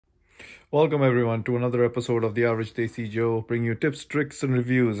Welcome everyone to another episode of The Average Desi Joe, bringing you tips, tricks, and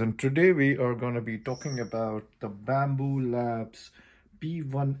reviews. And today we are going to be talking about the Bambu Labs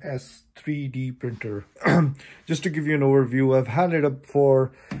P1S 3D printer. Just to give you an overview, I've had it up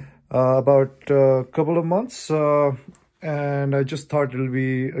for about a couple of months, and I just thought it'll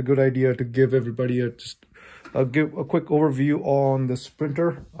be a good idea to give everybody give a quick overview on this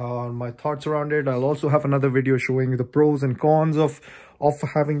printer, my thoughts around it. I'll also have another video showing the pros and cons of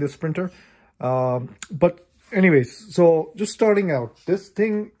having this printer. But anyways, so just starting out, this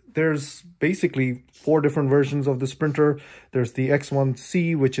thing, there's basically 4 different versions of this printer. There's the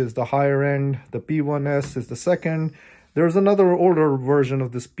X1C, which is the higher end. The P1S is the second. There's another older version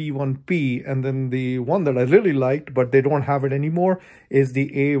of this P1P, and then the one that I really liked, but they don't have it anymore, is the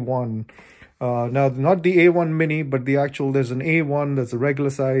A1. Now, not the A1 mini, but there's an A1 that's a regular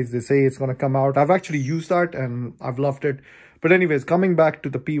size. They say it's going to come out. I've actually used that and I've loved it. But anyways, coming back to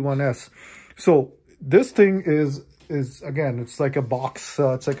the P1S. So this thing is again, it's like a box.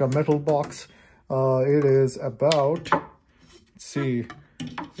 It's like a metal box. It is about, let's see,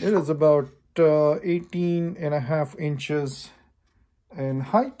 it is about 18.5 inches in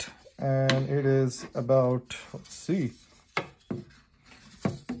height. And it is about, let's see,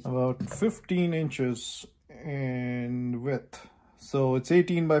 about 15 inches in width. So it's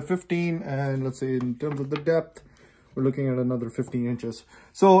 18 by 15, and let's say in terms of the depth, we're looking at another 15 inches.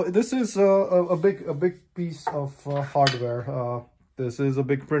 So this is a big piece of hardware. This is a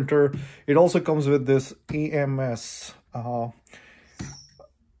big printer. It also comes with this AMS. And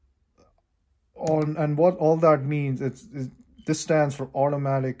what all that means, this stands for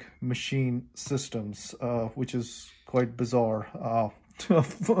Automatic Machine Systems, which is quite bizarre.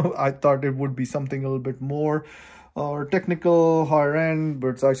 I thought it would be something a little bit more technical, higher end, but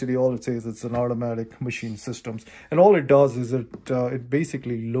it's actually, all it says, it's an automatic machine systems. And all it does is it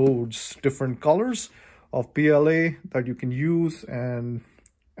basically loads different colors of PLA that you can use. And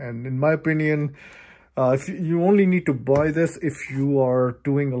in my opinion, if you only need to buy this if you are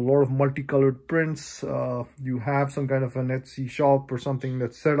doing a lot of multicolored prints, you have some kind of an Etsy shop or something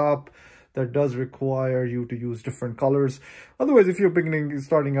that's set up that does require you to use different colors. Otherwise, if you're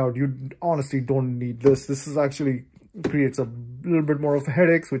starting out, you honestly don't need this. This is actually creates a little bit more of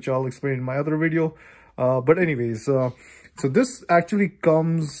headaches, which I'll explain in my other video. But anyways, so this actually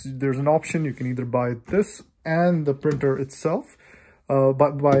comes, there's an option. You can either buy this and the printer itself,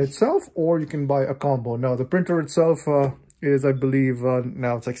 by itself, or you can buy a combo. Now, the printer itself is, I believe,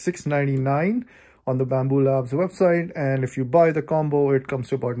 now it's like $699 on the Bambu Labs website, and if you buy the combo, it comes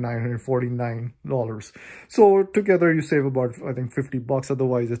to about $949. So together you save about, I think, $50.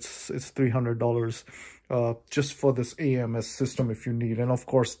 Otherwise, it's $300 just for this AMS system if you need. And of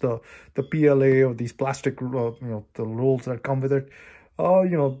course, the PLA or these plastic, the rolls that come with it,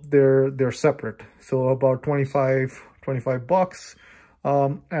 they're separate. So about 25 bucks.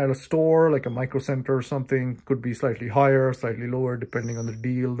 At a store like a Micro Center or something, could be slightly higher, slightly lower, depending on the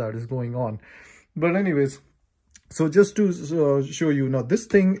deal that is going on. But anyways, so just to show you, now this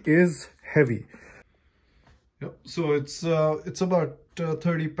thing is heavy. Yep. So it's about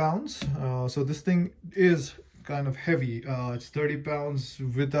 30 pounds. So this thing is kind of heavy. It's 30 pounds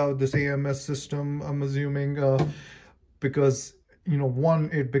without this AMS system, I'm assuming, because, one,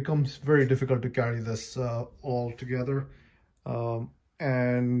 it becomes very difficult to carry this all together. So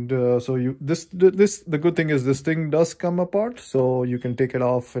the good thing is this thing does come apart, so you can take it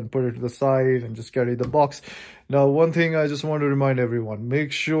off and put it to the side and just carry the box. Now, one thing I just want to remind everyone,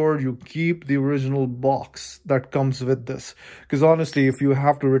 make sure you keep the original box that comes with this, because honestly, if you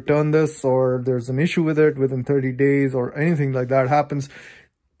have to return this or there's an issue with it within 30 days or anything like that happens,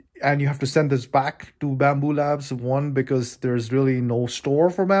 and you have to send this back to Bambu Labs, one, because there's really no store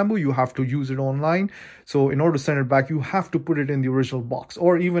for Bambu, you have to use it online. So in order to send it back, you have to put it in the original box.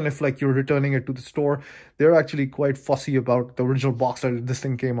 Or even if like you're returning it to the store, they're actually quite fussy about the original box that this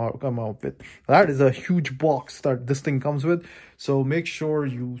thing come out with. That is a huge box that this thing comes with. So make sure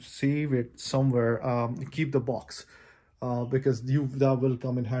you save it somewhere, keep the box. Because that will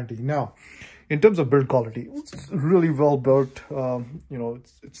come in handy. Now, in terms of build quality, it's really well built.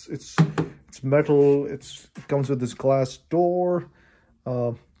 It's metal. It comes with this glass door.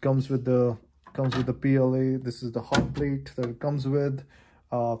 Comes with the PLA. This is the hot plate that it comes with.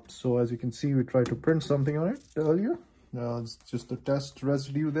 So as you can see, we tried to print something on it earlier. It's just a test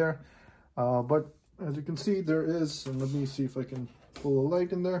residue there. But as you can see, there is. And let me see if I can pull a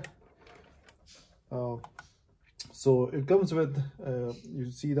light in there. So it comes with,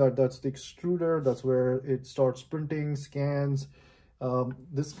 you see that's the extruder, that's where it starts printing, scans.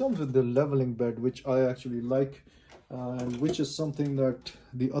 This comes with the leveling bed, which I actually like. which is something that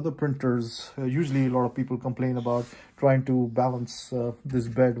the other printers, usually a lot of people complain about trying to balance this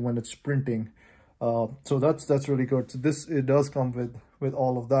bed when it's printing. So that's really good. So it does come with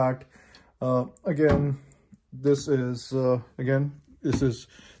all of that. Again, this is the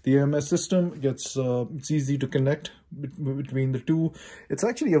AMS system. It's easy to connect between the two. It's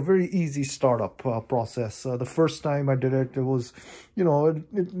actually a very easy startup process. The first time I did it, it was, it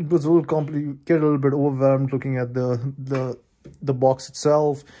was a little complicated, get a little bit overwhelmed looking at the box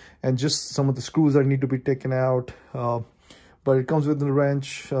itself and just some of the screws that need to be taken out. But it comes with a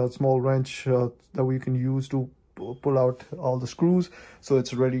wrench, a small wrench that we can use to pull out all the screws, so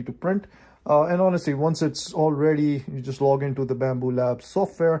it's ready to print. And honestly, once it's all ready, you just log into the Bambu Labs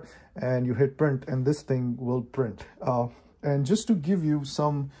software and you hit print, and this thing will print. And just to give you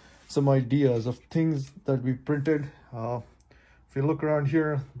some ideas of things that we printed, if you look around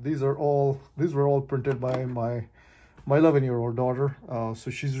here, these were all printed by my 11-year-old daughter. So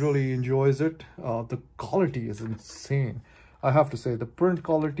she's really enjoys it. The quality is insane. I have to say, the print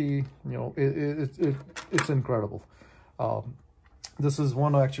quality, it's incredible. This is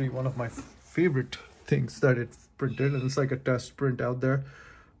one of my favorite things that it printed, and it's like a test print out there,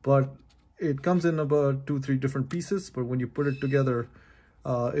 but it comes in about 2-3 different pieces. But when you put it together,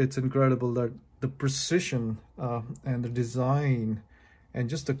 it's incredible that the precision and the design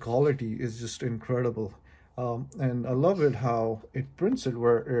and just the quality is just incredible. And I love it how it prints it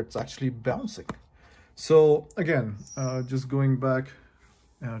where it's actually bouncing. So again, just going back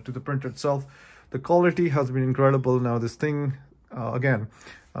to the print itself, the quality has been incredible. Now this thing,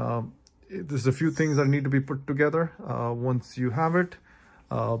 there's a few things that need to be put together once you have it.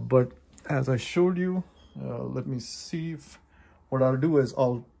 But as I showed you, let me see if what I'll do is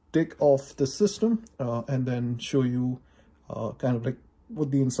I'll take off the system and then show you kind of like what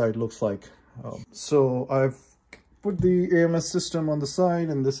the inside looks like. So I've put the AMS system on the side,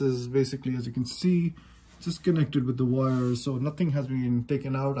 and this is basically, as you can see, just connected with the wires, so nothing has been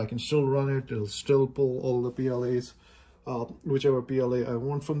taken out. I can still run it. It'll still pull all the PLAs. Whichever PLA I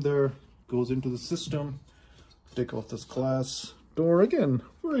want from there goes into the system. Take off this glass door. Again,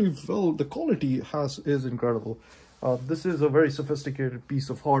 very well, the quality is incredible. This is a very sophisticated piece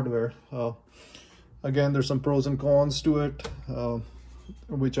of hardware. Again, there's some pros and cons to it,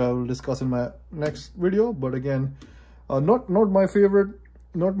 which I will discuss in my next video. But again, not my favorite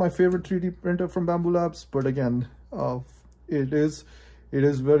 3D printer from Bambu Labs, but again, it is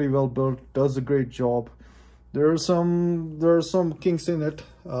very well built, does a great job. There are some kinks in it,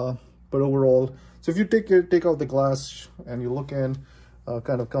 but overall, so if you take out the glass and you look in,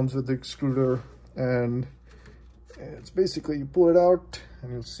 kind of comes with the extruder, and it's basically, you pull it out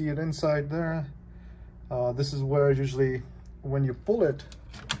and you'll see it inside there. This is where usually when you pull it,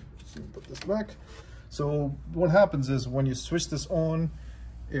 let's put this back. So what happens is when you switch this on,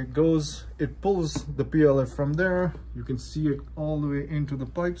 it pulls the PLA from there. You can see it all the way into the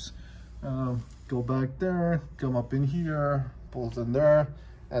pipes. Go back there, come up in here, pulls in there,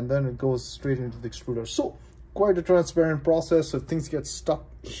 and then it goes straight into the extruder. So quite a transparent process. If things get stuck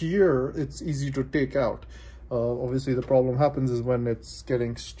here, it's easy to take out. Obviously the problem happens is when it's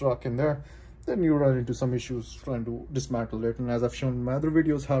getting stuck in there, then you run into some issues trying to dismantle it. And as I've shown in my other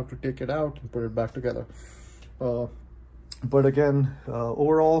videos, how to take it out and put it back together. But again,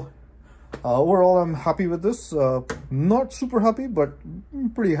 overall I'm happy with this. Not super happy, but I'm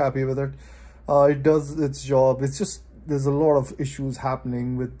pretty happy with it. It does its job. It's just there's a lot of issues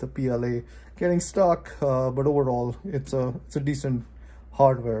happening with the PLA getting stuck, but overall it's a decent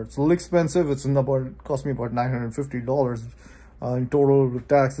hardware. It's a little expensive. Cost me about $950 in total with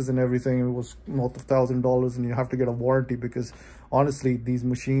taxes and everything. It was north of $1,000, and you have to get a warranty because honestly these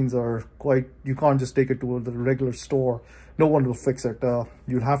machines are you can't just take it to the regular store. No one will fix it.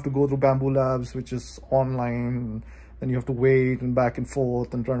 You'll have to go through Bambu Labs, which is online, and you have to wait and back and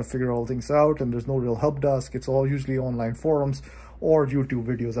forth and trying to figure all things out, and there's no real help desk. It's all usually online forums or YouTube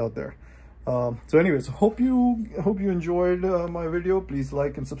videos out there. So anyways, hope you enjoyed my video. Please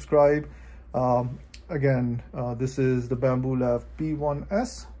like and subscribe. Again, this is the Bambu Lab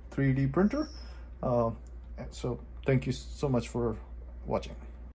P1S 3D printer. So thank you so much for watching.